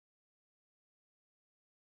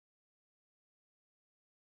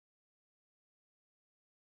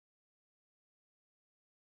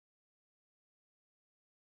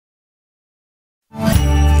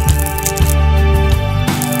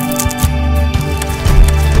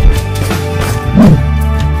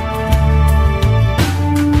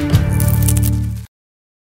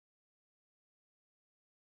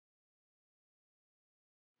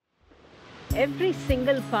Every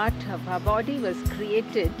single part of our body was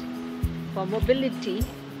created for mobility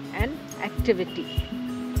and activity.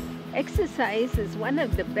 Exercise is one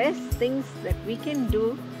of the best things that we can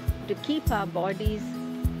do to keep our bodies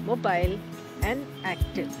mobile and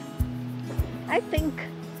active. I think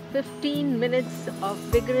 15 minutes of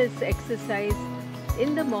vigorous exercise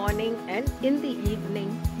in the morning and in the evening,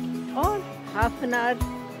 or half an hour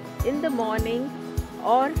in the morning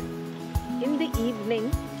or in the evening,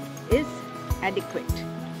 is adequate.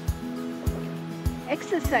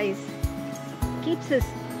 Exercise keeps us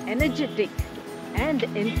energetic and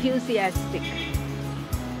enthusiastic.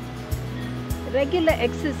 Regular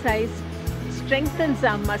exercise strengthens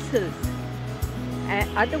our muscles,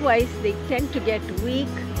 otherwise they tend to get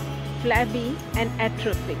weak, flabby and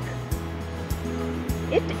atrophic.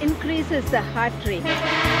 It increases the heart rate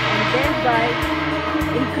and thereby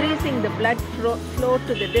increasing the blood flow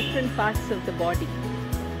to the different parts of the body.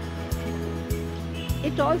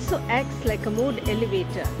 It also acts like a mood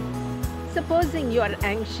elevator. Supposing you are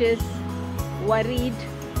anxious, worried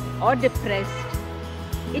or depressed,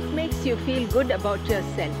 it makes you feel good about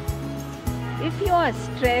yourself. If you are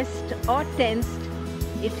stressed or tensed,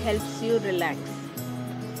 it helps you relax.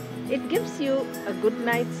 It gives you a good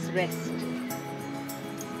night's rest.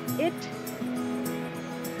 It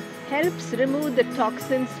helps remove the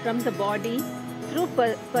toxins from the body through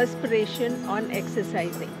perspiration on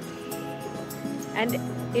exercising. And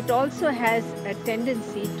it also has a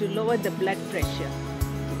tendency to lower the blood pressure.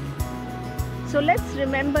 So let's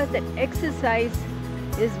remember that exercise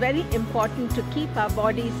is very important to keep our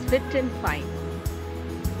bodies fit and fine.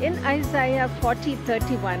 In Isaiah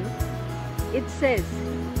 40:31, it says,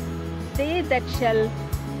 "They that shall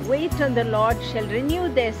wait on the Lord shall renew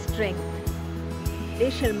their strength. They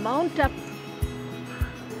shall mount up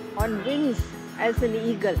on wings as an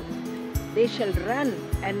eagle. They shall run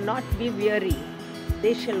and not be weary.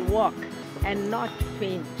 They shall walk and not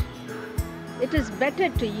faint." It is better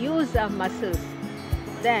to use our muscles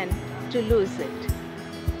than to lose it.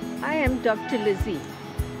 I am Dr. Lissie.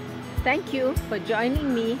 Thank you for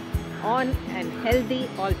joining me on An Healthy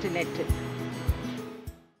Alternative.